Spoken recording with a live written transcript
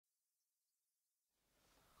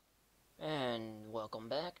And welcome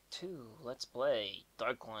back to Let's Play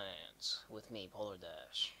Darklands with me,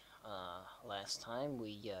 PolarDash. Last time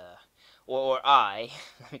or I,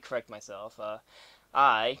 let me correct myself,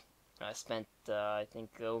 I spent, I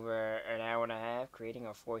think, over an hour and a half creating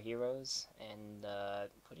our 4 heroes and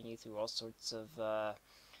putting you through all sorts of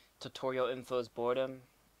tutorial info's boredom.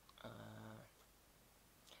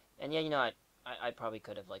 And yeah, I probably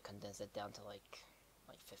could have, like, condensed it down to, like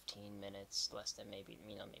 15 minutes, less than maybe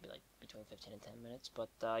like between 15 and 10 minutes. But,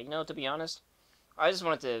 to be honest, I just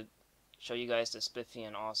wanted to show you guys the spiffy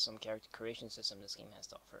and awesome character creation system this game has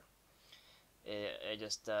to offer. I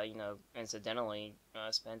just, incidentally,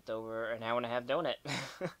 spent over an hour and a half doing it.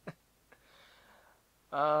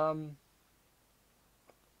 um,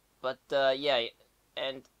 yeah,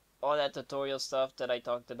 and all that tutorial stuff that I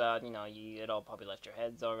talked about, it all probably left your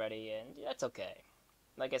heads already, and that's okay.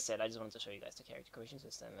 Like I said, I just wanted to show you guys the character creation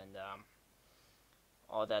system, and,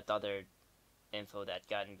 all that other info that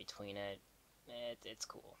got in between it's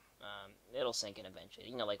cool. It'll sink in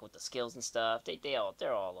eventually. Like with the skills and stuff,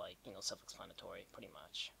 they're all like self-explanatory pretty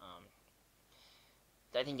much.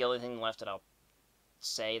 I think the only thing left that I'll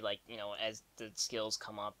say, like, as the skills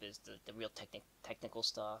come up, is the real technical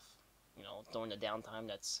stuff. During the downtime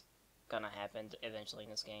that's gonna happen eventually in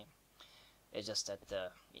this game. It's just that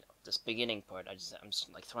this beginning part, I'm just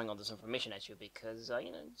like throwing all this information at you because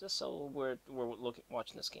just so we're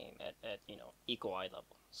watching this game at equal eye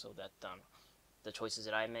level, so that the choices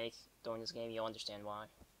that I make during this game, you'll understand why.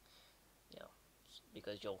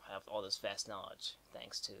 Because you'll have all this vast knowledge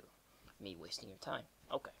thanks to me wasting your time.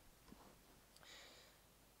 Okay.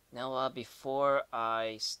 Now, before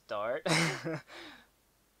I start,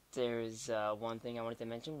 there's one thing I wanted to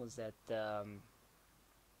mention was that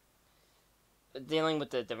dealing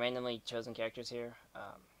with the randomly chosen characters here.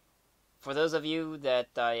 For those of you that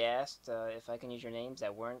I asked if I can use your names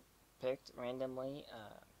that weren't picked randomly,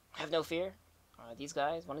 have no fear. One of these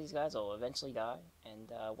guys will eventually die, and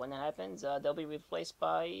when that happens, they'll be replaced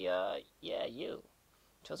by, you,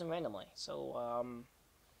 chosen randomly. So,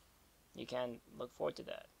 you can look forward to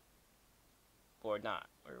that. Or not,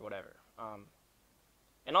 or whatever.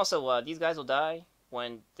 And also, these guys will die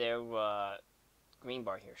when their, green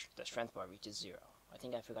bar here, the strength bar, reaches 0. I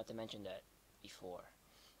think I forgot to mention that before.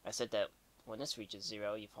 I said that when this reaches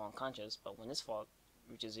 0, you fall unconscious, but when this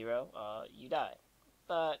reaches 0, you die.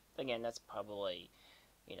 But, again, that's probably,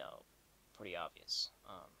 pretty obvious.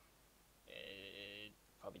 It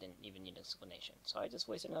probably didn't even need an explanation. So I just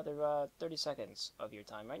wasted another 30 seconds of your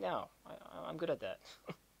time right now. I'm good at that.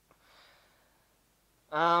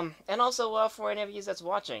 And also, for any of you that's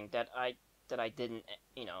watching, that I didn't,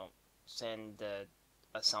 send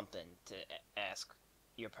something to ask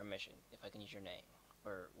your permission if I can use your name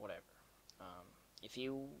or whatever. If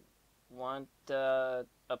you want a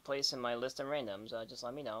place in my list of randoms, just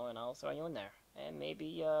let me know and I'll throw you in there. And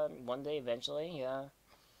maybe one day, eventually,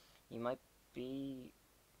 you might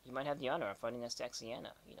have the honor of finding a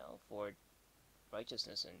Staxiana, for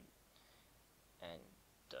righteousness and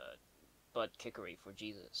butt kickery for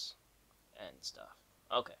Jesus and stuff.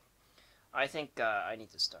 Okay. I think I need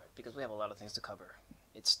to start because we have a lot of things to cover.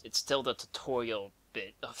 It's still the tutorial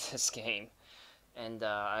bit of this game, and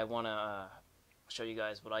I want to show you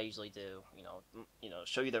guys what I usually do.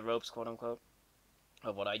 Show you the ropes, quote unquote,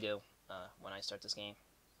 of what I do when I start this game.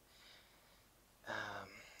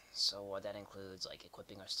 So that includes like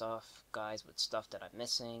equipping our stuff, guys, with stuff that I'm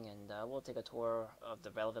missing, and we'll take a tour of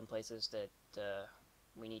the relevant places that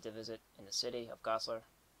we need to visit in the city of Goslar.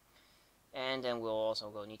 And then we'll also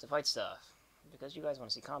go need to fight stuff, because you guys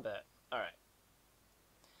want to see combat. Alright.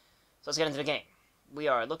 So let's get into the game. We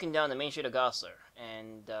are looking down the main street of Goslar,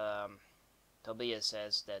 and Tobias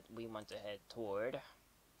says that we want to head toward...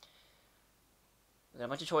 We got a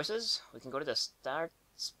bunch of choices. We can go to the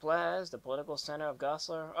Starksplatz, the political center of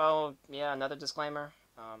Goslar. Oh, yeah, another disclaimer.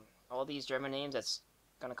 All these German names that's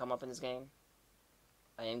going to come up in this game,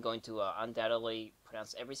 I am going to undoubtedly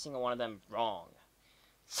pronounce every single one of them wrong.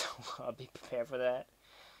 So I'll be prepared for that.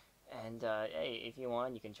 And hey, if you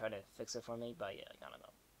want, you can try to fix it for me. But yeah, I don't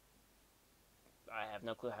know. I have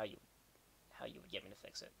no clue how you would get me to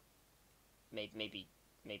fix it. Maybe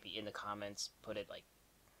in the comments put it like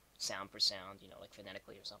sound for sound, like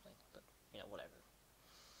phonetically or something. But whatever.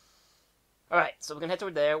 All right, so we're gonna head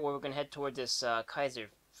toward there, or we're gonna head toward this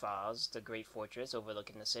Kaiserpfalz, the great fortress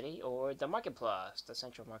overlooking the city, or the Marketplatz, the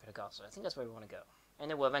central market of Goslar. I think that's where we want to go. And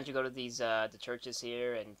then we'll eventually go to these the churches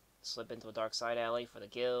here and slip into a dark side alley for the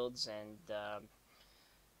guilds and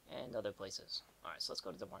other places. All right, so let's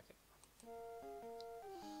go to the market.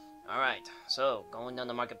 All right, so going down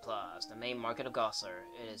the Marketplatz, the main market of Goslar.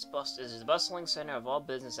 It is a bustling center of all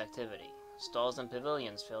business activity. Stalls and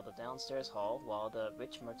pavilions fill the downstairs hall, while the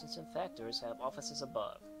rich merchants and factors have offices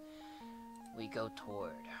above. We go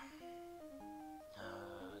toward.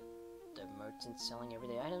 The merchants selling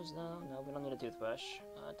everyday items? No, we don't need a toothbrush.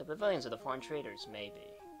 The pavilions are the foreign traders,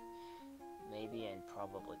 maybe. Maybe and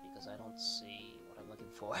probably, because I don't see what I'm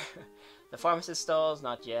looking for. The pharmacist stalls?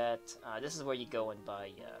 Not yet. This is where you go and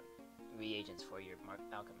buy reagents for your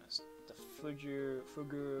alchemist. The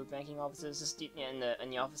Fugger banking offices. This in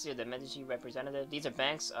the office here, the Medici representative. These are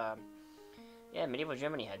banks. Yeah, medieval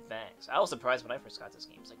Germany had banks. I was surprised when I first got this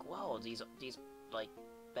game. It's like, whoa, these like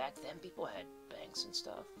back then people had banks and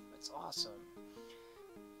stuff. It's awesome.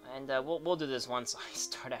 And we'll do this once I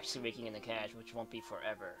start actually making in the cash, which won't be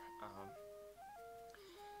forever.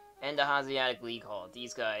 And the Hanseatic League Hall.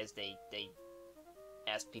 These guys, they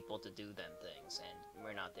ask people to do them things, and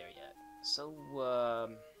we're not there yet. So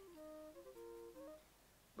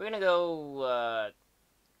we're gonna go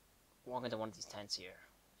walk into one of these tents here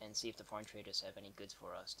and see if the foreign traders have any goods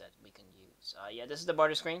for us that we can use. Yeah, this is the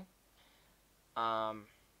barter screen.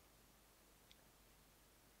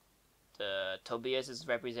 The Tobias is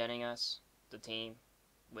representing us, the team,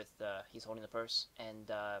 with he's holding the purse,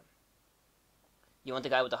 and you want the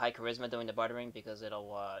guy with the high charisma doing the bartering because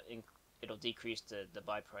it'll decrease the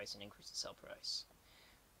buy price and increase the sell price.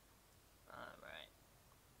 Alright.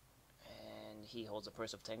 And he holds a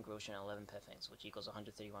purse of 10 groschen and 11 pfennigs, which equals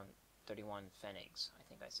 131 pfennigs. I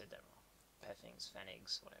think I said that wrong. Pfennigs,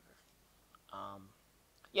 pfennigs, whatever.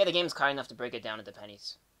 Yeah, the game's kind enough to break it down into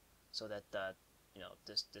pennies, so that you know,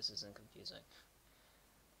 this isn't confusing.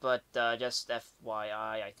 But just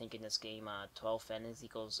FYI, I think in this game, 12 pfennigs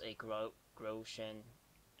equals a groschen,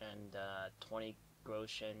 and 20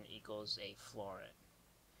 groschen equals a florin.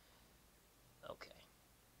 Okay.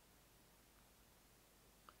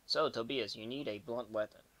 So, Tobias, you need a blunt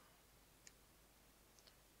weapon.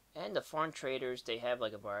 And the foreign traders, they have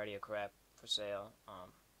like a variety of crap for sale.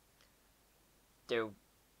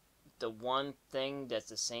 The one thing that's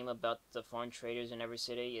the same about the foreign traders in every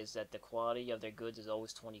city is that the quality of their goods is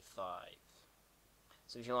always 25.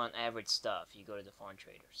 So if you want average stuff, you go to the foreign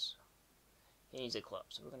traders. He needs a club,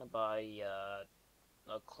 so we're gonna buy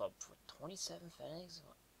a club for 27 pfennigs.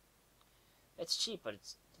 It's cheap, but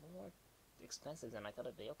it's more expensive than I thought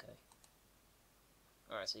it'd be. Okay.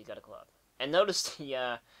 Alright, so you got a club. And notice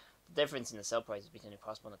the difference in the sell prices between the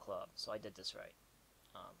crossbow and the club. So I did this right.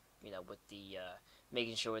 You know, with the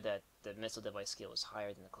making sure that the missile device skill is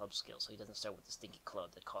higher than the club skill, so he doesn't start with the stinky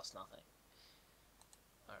club that costs nothing.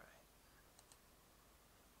 Alright.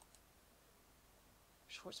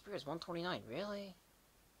 Short spear is 129, really?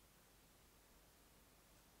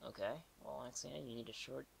 Okay, well, actually, you need a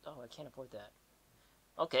short... Oh, I can't afford that.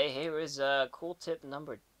 Okay, here is cool tip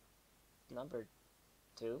number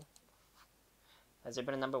 2. Has there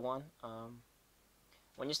been a number 1?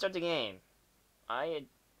 When you start the game, I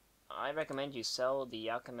recommend you sell the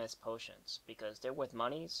alchemist potions, because they're worth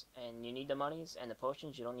monies, and you need the monies, and the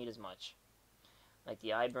potions you don't need as much. Like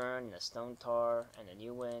the eye burn, and the stone tar, and the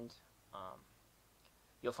new wind.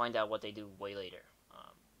 You'll find out what they do way later.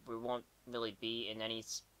 We won't really be in any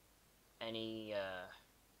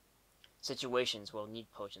situations where we'll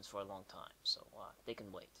need potions for a long time, so they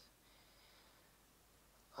can wait.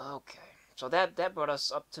 Okay. So that brought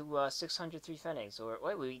us up to 603 pfennigs. Or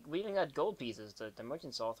wait, we even got gold pieces. The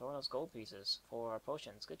merchants all throwing us gold pieces for our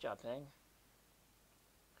potions. Good job, Peng.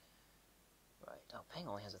 Right. Oh, Peng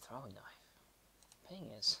only has a throwing knife. Peng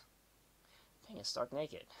is stark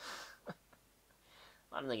naked.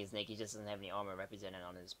 I don't think he's naked. He just doesn't have any armor represented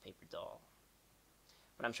on his paper doll.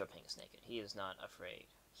 But I'm sure Peng is naked. He is not afraid.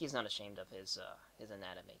 He's not ashamed of his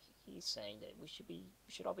anatomy. He's saying that we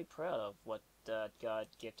should all be proud of what God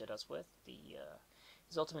gifted us with,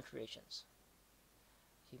 his ultimate creations.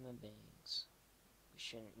 Human beings. We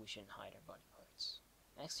shouldn't hide our body parts.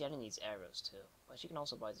 Actually, I need these arrows too, but you can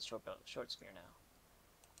also buy the short spear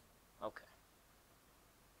now. Okay.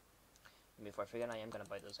 And before I forget, I am gonna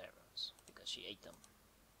buy those arrows because she ate them.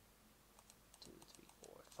 2, 3,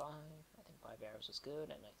 4, 5. I think 5 arrows is good,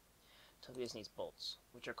 and Tobias needs bolts,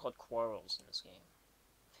 which are called quarrels in this game.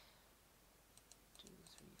 2,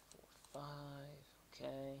 3, 4, 5.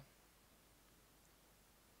 Okay.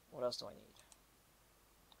 What else do I need?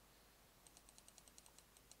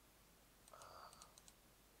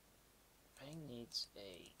 Peng needs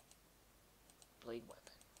a blade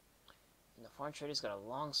weapon. And the foreign trader's got a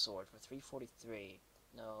long sword for 343.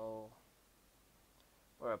 No.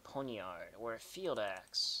 Or a poniard. Or a field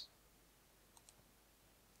axe.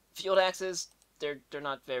 Field axes, they're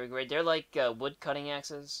not very great. They're like wood cutting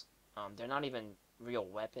axes. They're not even real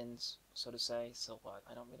weapons, so to say. So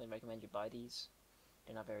I don't really recommend you buy these.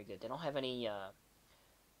 They're not very good. They don't have any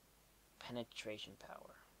penetration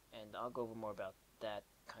power, and I'll go over more about that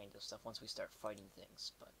kind of stuff once we start fighting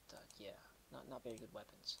things. But yeah, not very good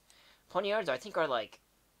weapons. Poniards, I think, are like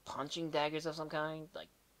punching daggers of some kind. Like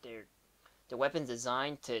they're weapons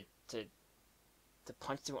designed to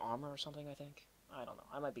punch through armor or something. I think. I don't know.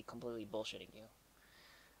 I might be completely bullshitting you.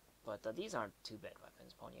 But these aren't too bad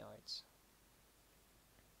weapons, poniards.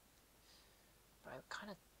 But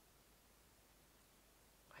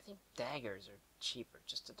I think daggers are cheaper,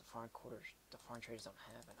 just that the foreign traders don't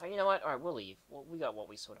have it. Oh, you know what? Alright, we'll leave. We got what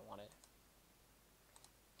we sort of wanted.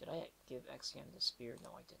 Did I give Exian the spear? No,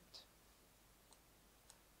 I didn't.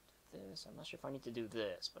 This, I'm not sure if I need to do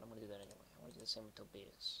this, but I'm going to do that anyway. I want to do the same with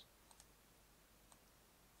Tobias.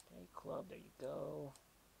 Okay, club, there you go.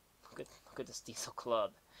 Look at this diesel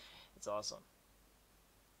club. It's awesome.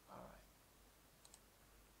 Alright.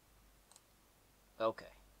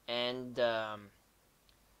 Okay. And,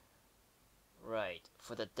 right.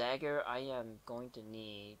 For the dagger, I am going to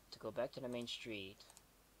need to go back to the main street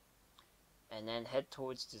and then head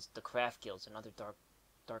towards the craft guilds and other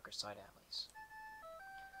darker side alleys.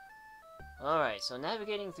 Alright, so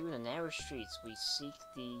navigating through the narrow streets, we seek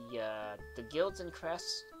the guilds and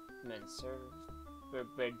craftsmen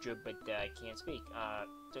I can't speak.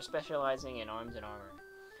 They're specializing in arms and armor.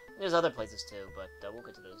 There's other places too, but we'll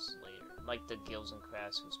get to those later. Like the guilds and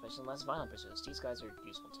crafts who specialize in violent pursuits. These guys are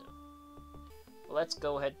useful too. Well, let's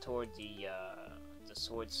go head toward the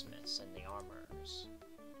swordsmiths and the armorers.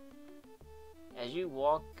 As you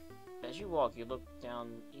walk, you look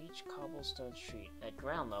down each cobblestone street. At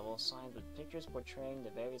ground level, signs with pictures portraying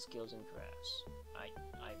the various guilds and crafts. I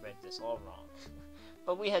read this all wrong.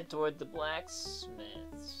 But we head toward the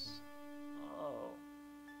blacksmiths. Oh.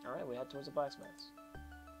 Alright, we head towards the blacksmiths.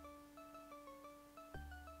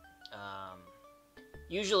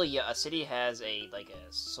 Usually a city has a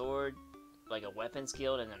sword, like a weapons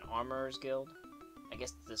guild and an armorer's guild. I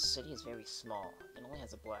guess the city is very small. It only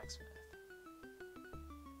has a blacksmith.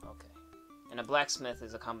 Okay. And a blacksmith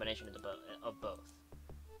is a combination of both.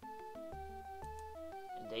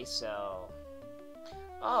 And they sell...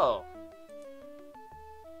 Oh!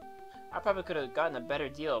 I probably could have gotten a better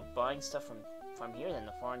deal buying stuff from here than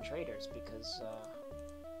the foreign traders because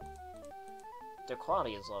their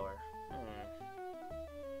quality is lower.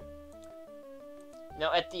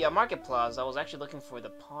 Now, at the market plaza, I was actually looking for the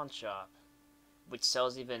pawn shop, which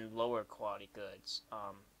sells even lower quality goods.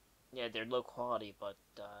 Yeah, they're low quality, but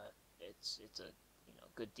it's a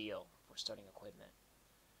good deal for starting equipment.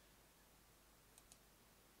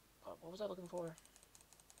 What was I looking for?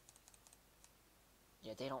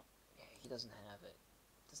 Yeah, they don't. Yeah, he doesn't have it.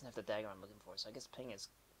 Doesn't have the dagger I'm looking for. So I guess Ping is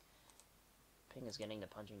getting the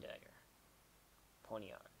punching dagger.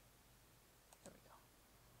 Poniard. There we go.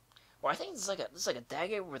 Well, I think it's like a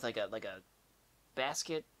dagger with like a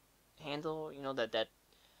basket handle. You know that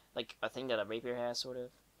like a thing that a rapier has, sort of.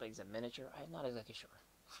 Like it's a miniature. I'm not exactly sure.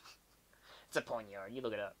 It's a poniard. You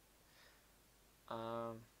look it up.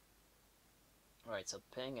 Alright, so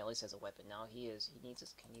Ping at least has a weapon. Now he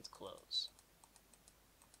needs clothes.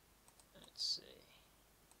 Let's see.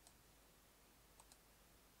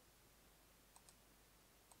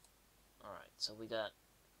 Alright, so we got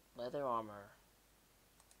leather armor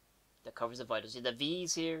that covers the vitals. See the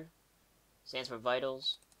V's here stands for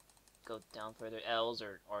vitals. Go down further. L's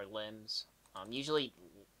or limbs. Usually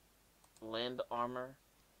limb armor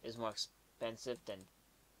is more expensive than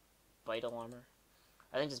vital armor.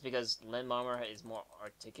 I think just because limb armor is more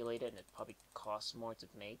articulated and it probably costs more to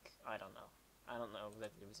make. I don't know. I don't know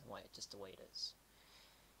exactly the reason why. It's just the way it is.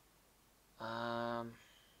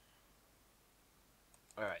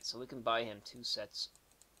 Alright, so we can buy him 2 sets.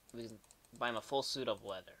 We can buy him a full suit of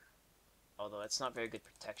leather. Although it's not very good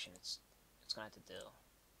protection. It's gonna have to do.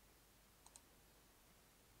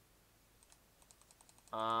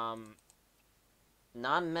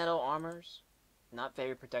 Non-metal armors, not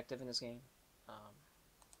very protective in this game.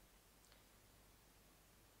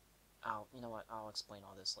 You know what? I'll explain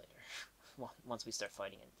all this later. Once we start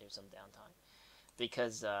fighting and there's some downtime.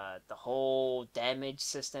 Because the whole damage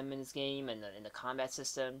system in this game and in the combat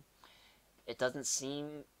system, it doesn't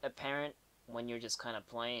seem apparent when you're just kind of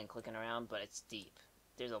playing and clicking around, but it's deep.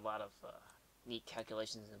 There's a lot of neat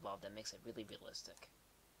calculations involved that makes it really realistic.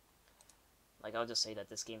 Like, I'll just say that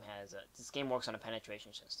this game works on a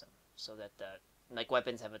penetration system, so that like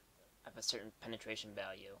weapons have a certain penetration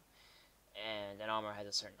value, and an armor has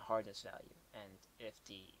a certain hardness value. And if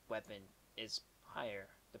the weapon is higher,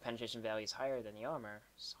 the penetration value is higher than the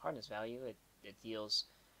armor's hardness value, it deals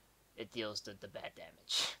the bad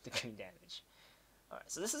damage, the green damage. Alright,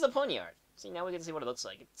 so this is a poniard. See, now we can see what it looks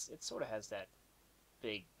like. It sort of has that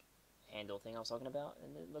big handle thing I was talking about,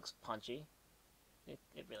 and it looks punchy. It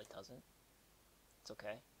really doesn't. It's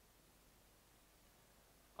okay.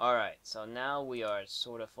 Alright, so now we are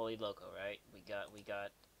sort of fully loco, right? We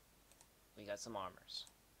got some armors.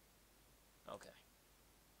 Okay.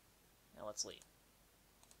 Now let's leave.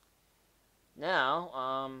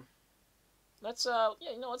 Now, let's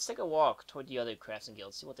let's take a walk toward the other craftsing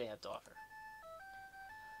guilds, see what they have to offer.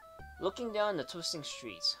 Looking down the twisting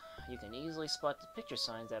streets, you can easily spot the picture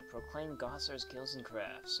signs that proclaim Goslar's guilds and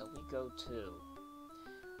crafts, so we go too.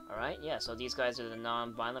 Alright, yeah, so these guys are the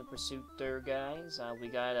non-violent pursuiter guys. We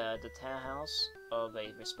got the townhouse of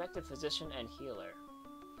a respected physician and healer.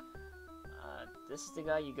 This is the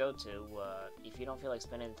guy you go to if you don't feel like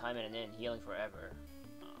spending time in an inn healing forever.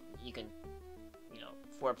 You can,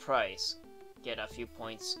 for a price, get a few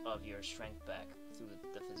points of your strength back through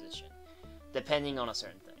the physician. Depending on a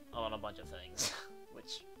certain thing, on a bunch of things,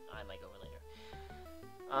 which I might go over later.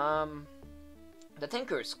 The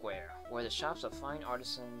Tinker's Square, where the shops of fine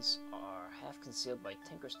artisans are half concealed by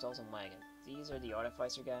tinker stalls and wagons. These are the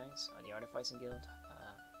artificer guys, the artificing guild.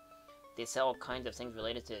 They sell all kinds of things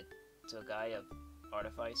related to a guy of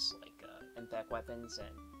artifice, like impact weapons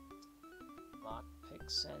and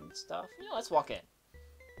lockpicks and stuff. Let's walk in.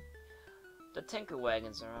 The tinker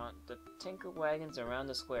wagons around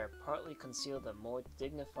the square partly conceal the more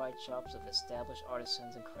dignified shops of established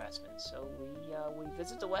artisans and craftsmen. So we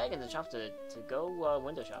visit the wagons and shops to go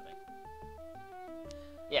window shopping.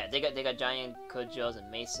 Yeah, they got giant cudgels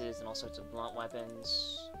and maces and all sorts of blunt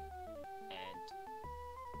weapons and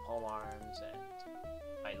pole arms and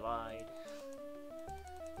I lied.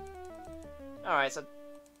 All right, so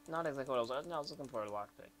not exactly what I was looking for a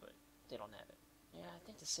lockpick, but they don't have it. Yeah, I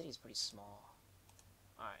think the city is pretty small.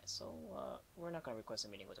 Alright, so, we're not gonna request a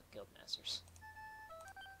meeting with the guild masters.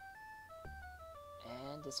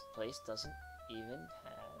 And this place doesn't even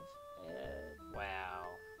have... wow.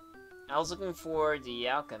 I was looking for the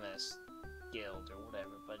Alchemist Guild or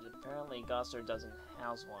whatever, but apparently Goslar doesn't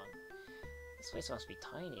house one. This place must be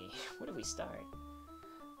tiny. Where do we start?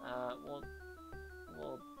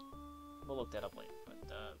 We'll look that up later, but,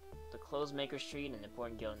 the Clothesmaker Street, an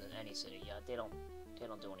important guild in any city. Yeah, they don't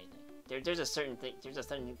do anything. There's a certain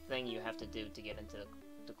thing you have to do to get into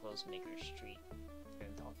the Clothesmaker Street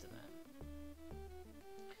and talk to them.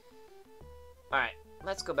 Alright,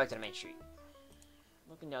 let's go back to the main street.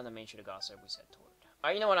 Looking down the main street of Goslar, we set toward.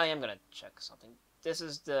 Alright, you know what? I am gonna check something. This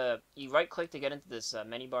is you right click to get into this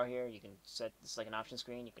menu bar here. You can set, it's like an option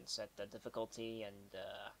screen. You can set the difficulty and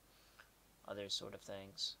other sort of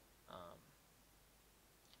things.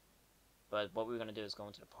 But what we're going to do is go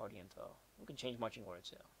into the party info. We can change marching order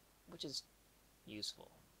too, which is useful.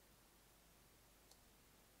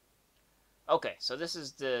 Okay, so this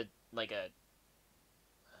is the, like a,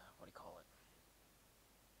 what do you call it?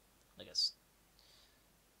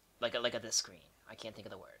 Like a this screen. I can't think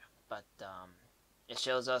of the word. But, it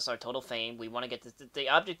shows us our total fame. We want to get this, the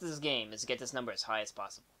object of this game is to get this number as high as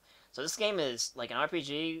possible. So this game is like an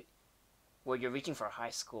RPG where you're reaching for a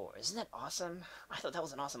high score. Isn't that awesome? I thought that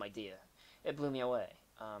was an awesome idea. It blew me away.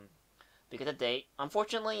 Because the date,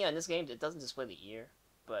 unfortunately, in this game, it doesn't display the year,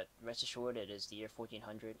 but rest assured, it is the year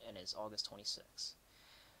 1400, and it is August 26th.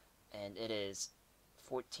 And it is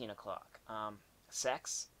 14 o'clock.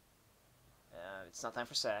 Sex? It's not time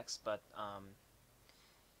for sex, but,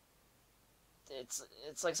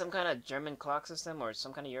 it's like some kind of German clock system, or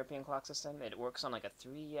some kind of European clock system. It works on, like, a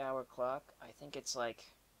 3-hour clock. I think it's, like...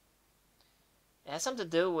 It has something to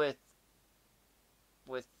do with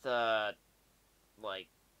like,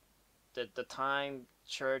 the time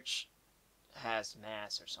church has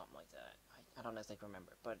mass or something like that. I don't know if I can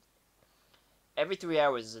remember, but every 3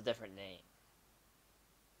 hours is a different name.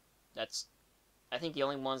 I think the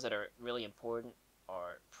only ones that are really important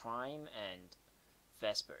are Prime and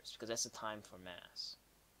Vespers, because that's the time for mass,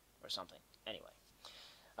 or something. Anyway,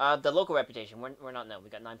 the local reputation, we're not known. We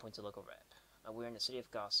got 9 points of local rep. We're in the city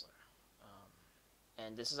of Goslar.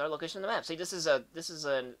 And this is our location on the map. See, this is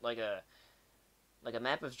like a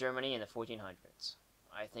map of Germany in the 1400s.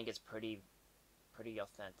 I think it's pretty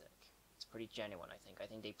authentic. It's pretty genuine. I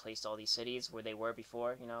think they placed all these cities where they were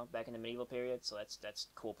before, back in the medieval period. So that's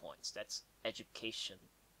cool points. That's education,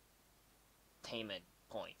 attainment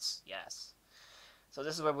points. Yes. So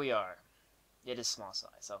this is where we are. It is small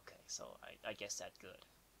size. Okay, so I guess that's good.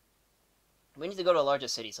 We need to go to a larger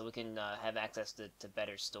city so we can have access to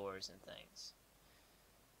better stores and things.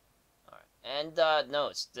 And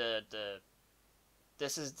notes,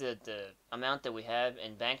 this is the amount that we have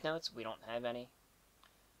in banknotes. We don't have any.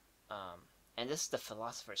 And this is the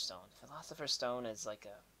Philosopher's Stone. Philosopher's Stone is like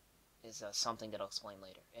something that I'll explain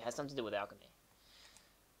later. It has something to do with alchemy.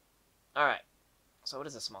 Alright, so it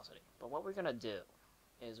is a small city. But what we're gonna do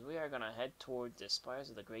is we are gonna head toward the spires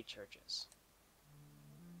of the great churches.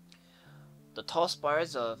 The tall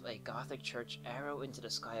spires of a Gothic church arrow into the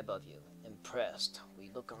sky above you. Impressed, we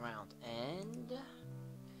look around, and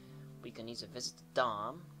we can either visit the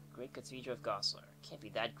Dom, Great Cathedral of Goslar. Can't be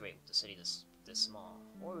that great with the city this small.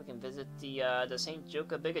 Or we can visit the Saint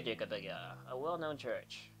Jokabiga, a well-known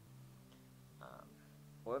church. Um,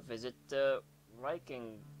 or visit the Reich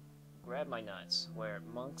and Grab My Nuts, where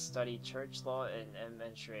monks study church law and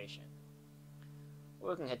administration. Or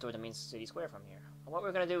we can head toward the main city square from here. And what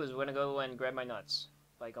we're gonna do is we're gonna go and grab my nuts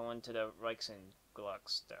by going to the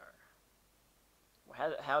Reichsglockster.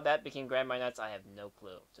 How that became grab my nuts, I have no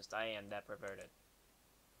clue. Just I am that perverted.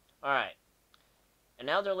 Alright. An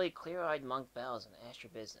elderly, clear-eyed monk bows and asks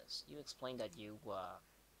your business. You explain that you,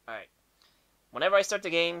 Alright. Whenever I start the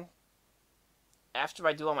game, after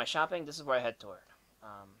I do all my shopping, this is where I head toward.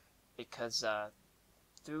 Because,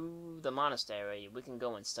 through the monastery, we can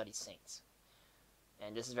go and study saints.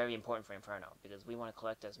 And this is very important for Inferno, because we want to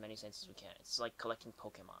collect as many saints as we can. It's like collecting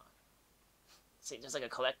Pokemon. See, there's like a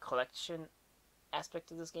collection aspect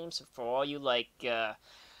to this game, so for all you, like, guys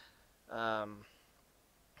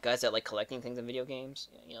that like collecting things in video games,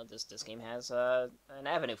 you know, this game has, an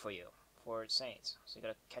avenue for you, for saints. So you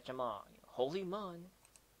gotta catch them all. Holy Mon!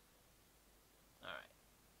 Alright.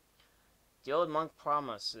 The old monk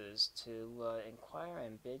promises to, inquire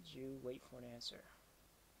and bid you wait for an answer.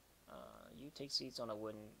 You take seats on a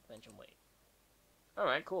wooden bench and wait.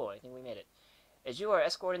 Alright, cool. I think we made it. As you are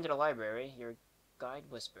escorted into the library, your guide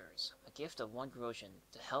whispers, a gift of 1 groschen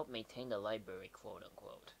to help maintain the library,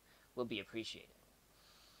 quote-unquote, will be appreciated.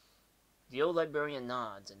 The old librarian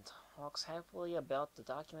nods and talks happily about the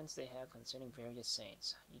documents they have concerning various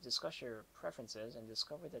saints. You discuss your preferences and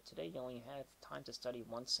discover that today you only have time to study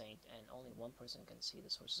 1 saint and only 1 person can see the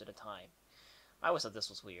sources at a time. I always thought this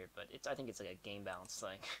was weird, but I think it's like a game balance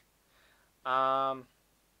thing.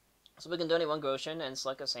 So we can donate 1 groschen and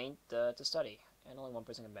select a saint to study, and only 1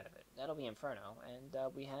 person can benefit. That'll be Inferno, and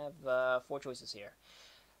we have 4 choices here.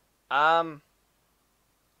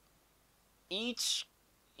 Each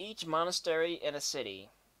monastery in a city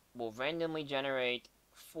will randomly generate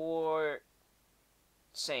 4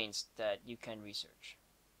 saints that you can research.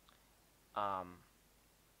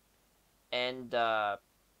 And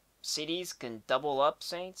cities can double up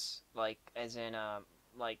saints, like as in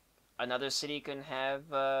like another city can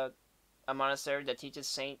have a monastery that teaches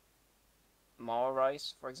Saint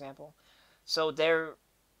Maurice, for example. So there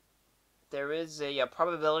is a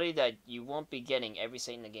probability that you won't be getting every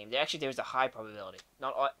saint in the game. There's a high probability.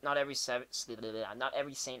 Not every saint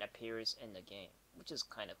appears in the game, which is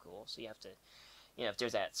kind of cool. So you have to, you know, if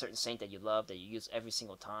there's that certain saint that you love that you use every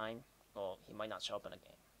single time, well, he might not show up in a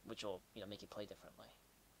game, which will, you know, make you play differently.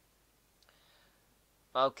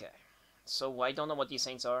 Okay. So I don't know what these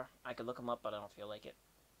saints are. I could look them up, but I don't feel like it.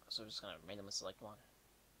 So we're just gonna randomly select one.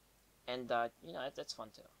 And, you know, that's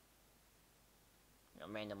fun too. You know,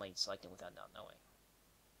 randomly selecting without not knowing.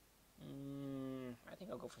 I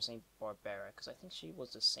think I'll go for Saint Barbara, because I think she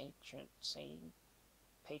was the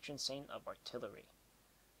patron saint of artillery,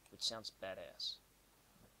 which sounds badass.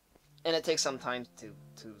 And it takes some time to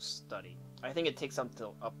study. I think it takes up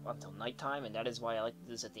until nighttime, and that is why I like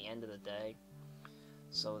this at the end of the day.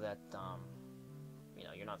 So that, you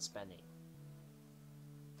know, you're not spending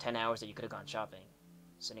 10 hours that you could have gone shopping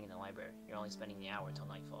sitting in the library. You're only spending the hour till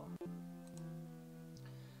nightfall.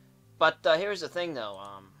 But here's the thing, though.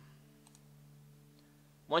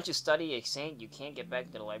 Once you study a saint, you can't get back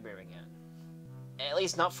into the library again. At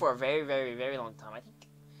least not for a very, very, very long time. I think,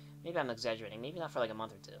 maybe I'm exaggerating. Maybe not for like a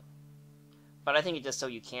month or 2. But I think it's just so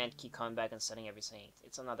you can't keep coming back and studying every saint.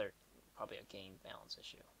 It's another, probably a game balance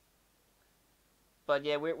issue. But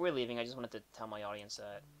yeah, we're leaving. I just wanted to tell my audience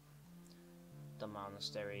that the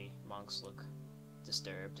monastery monks look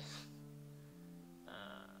disturbed.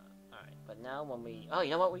 Alright, but now when we... Oh,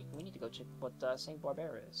 you know what? We need to go check what Saint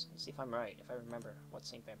Barbara is. And see if I'm right, if I remember what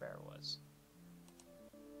Saint Barbara was.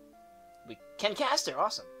 We can cast her!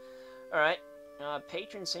 Awesome! Alright.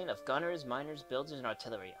 Patron saint of gunners, miners, builders, and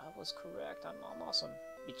artillery. I was correct. I'm awesome.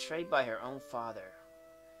 Betrayed by her own father,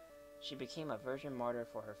 she became a virgin martyr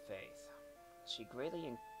for her faith. She greatly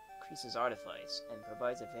increases artifice and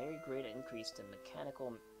provides a very great increase to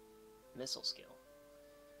mechanical missile skill.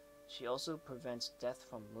 She also prevents death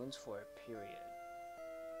from wounds for a period.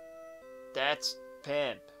 That's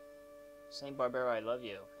pimp. Saint Barbara, I love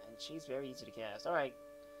you. And she's very easy to cast. Alright.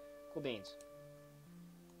 Cool beans.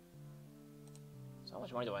 So how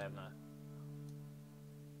much money do I have now?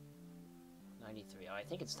 93. Oh, I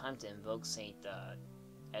think it's time to invoke Saint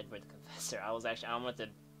Edward the Confessor. I wanted to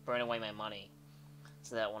burn away my money,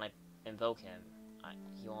 so that when I invoke him,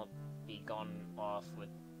 he won't be gone off with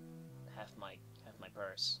half my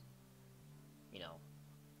purse. You know,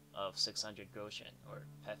 of 600 groschen or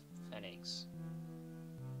pfennigs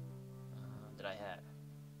that I had.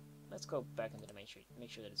 Let's go back into the main street. Make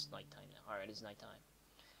sure that it's nighttime now. Alright, it is nighttime.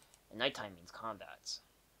 And nighttime means combats.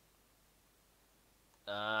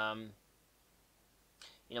 You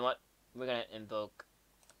know what? We're gonna invoke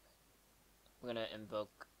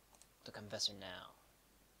the Confessor now.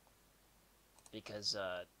 Because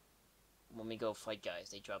when we go fight guys,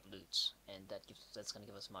 they drop loots, and that's gonna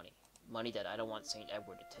give us money. Money that I don't want St.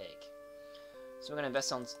 Edward to take. So we're gonna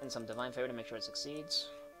invest in some divine favor to make sure it succeeds.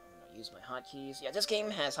 I'm gonna use my hotkeys. Yeah, this game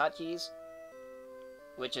has hotkeys,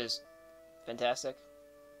 which is fantastic.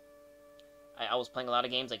 I was playing a lot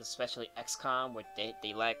of games, like especially XCOM, where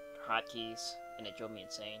they lack hotkeys, and it drove me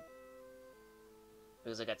insane.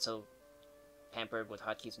 Because I got so pampered with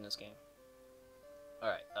hotkeys in this game.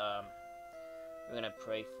 Alright, we're gonna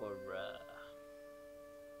pray for,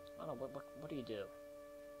 I don't know, what do you do?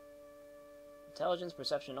 Intelligence,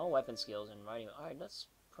 perception, all weapon skills, and writing. Alright, let's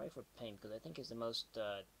pray for pain, because I think he's the most,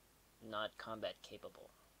 not combat capable.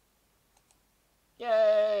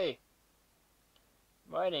 Yay!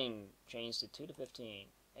 Writing changed to 2 to 15.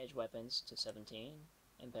 Edge weapons to 17.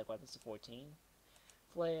 Impact weapons to 14.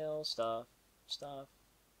 Flail, stuff.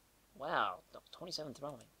 Wow, 27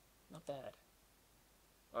 throwing. Not bad.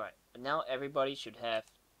 Alright, but now everybody should have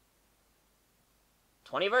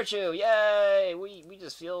 20 virtue! Yay! We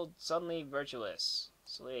just feel suddenly virtuous.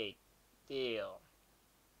 Sweet. Deal.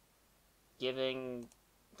 Giving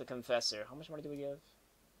the Confessor. How much money do we give?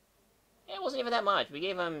 Yeah, it wasn't even that much. We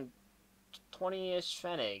gave him 20-ish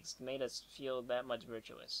pfennigs. Made us feel that much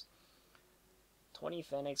virtuous. 20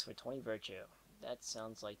 pfennigs for 20 virtue. That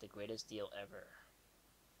sounds like the greatest deal ever.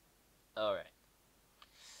 Alright.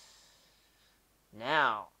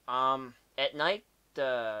 Now, at night,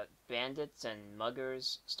 the bandits and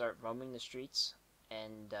muggers start roaming the streets,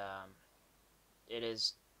 and it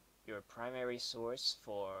is your primary source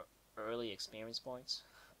for early experience points.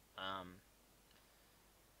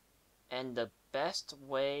 And the best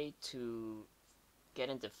way to get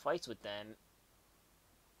into fights with them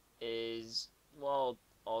is, well,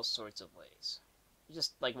 all sorts of ways. You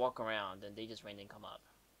just, like, walk around, and they just randomly come up.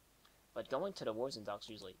 But going to the Warzone docks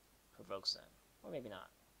usually provokes them. Or maybe not.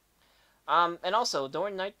 And also,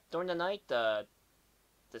 during the night, the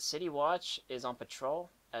city watch is on patrol.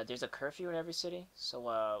 There's a curfew in every city,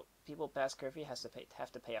 so people past curfew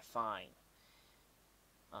have to pay a fine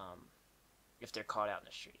if they're caught out in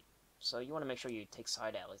the street. So you want to make sure you take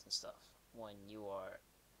side alleys and stuff when you are...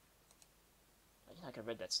 I can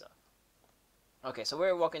read that stuff. Okay, so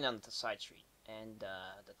we're walking down the side street, and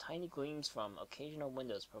the tiny gleams from occasional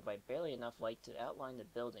windows provide barely enough light to outline the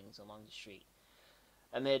buildings along the street.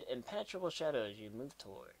 Amid impenetrable shadows, you move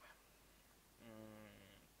toward.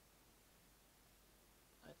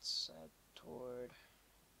 Let's toward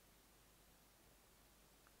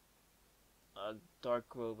a dark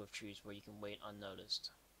grove of trees where you can wait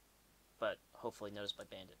unnoticed, but hopefully noticed by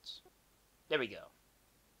bandits. There we go.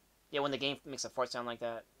 Yeah, when the game makes a fart sound like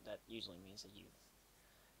that, that usually means that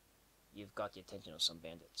you've got the attention of some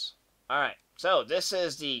bandits. Alright, so this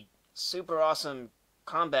is the super awesome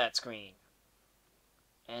combat screen.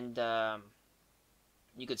 And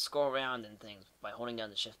you could scroll around and things by holding down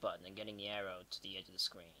the shift button and getting the arrow to the edge of the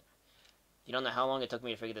screen. You don't know how long it took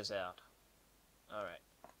me to figure this out. Alright.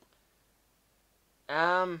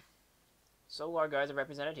 So our guys are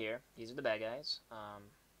represented here. These are the bad guys.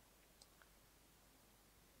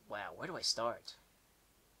 Wow, where do I start?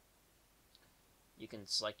 You can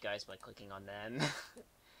select guys by clicking on them.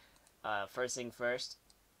 First thing first,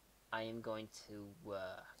 I am going to,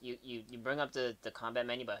 you bring up the combat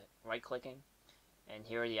menu by right-clicking, and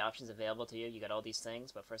here are the options available to you. You got all these things,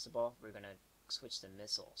 but first of all, we're going to switch to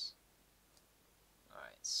missiles.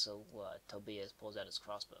 Alright, so Tobias pulls out his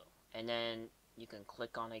crossbow, and then you can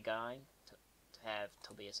click on a guy to have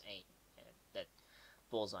Tobias aim, and that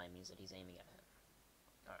bullseye means that he's aiming at him.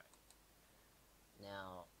 Alright,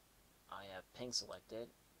 now I have ping selected.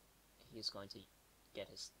 He's going to get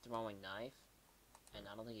his throwing knife. And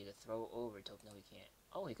I don't think he can throw over to... No, he can't.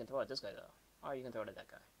 Oh, he can throw at this guy, though. Or you can throw it at that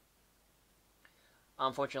guy.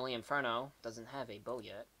 Unfortunately, Inferno doesn't have a bow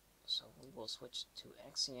yet. So we will switch to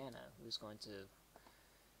Axiana, who's going to...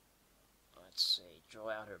 Let's see,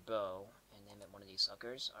 draw out her bow and aim at one of these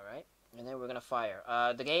suckers. Alright. And then we're going to fire.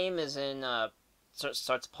 The game is in...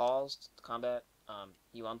 starts paused combat.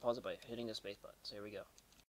 You unpause it by hitting the space button. So here we go.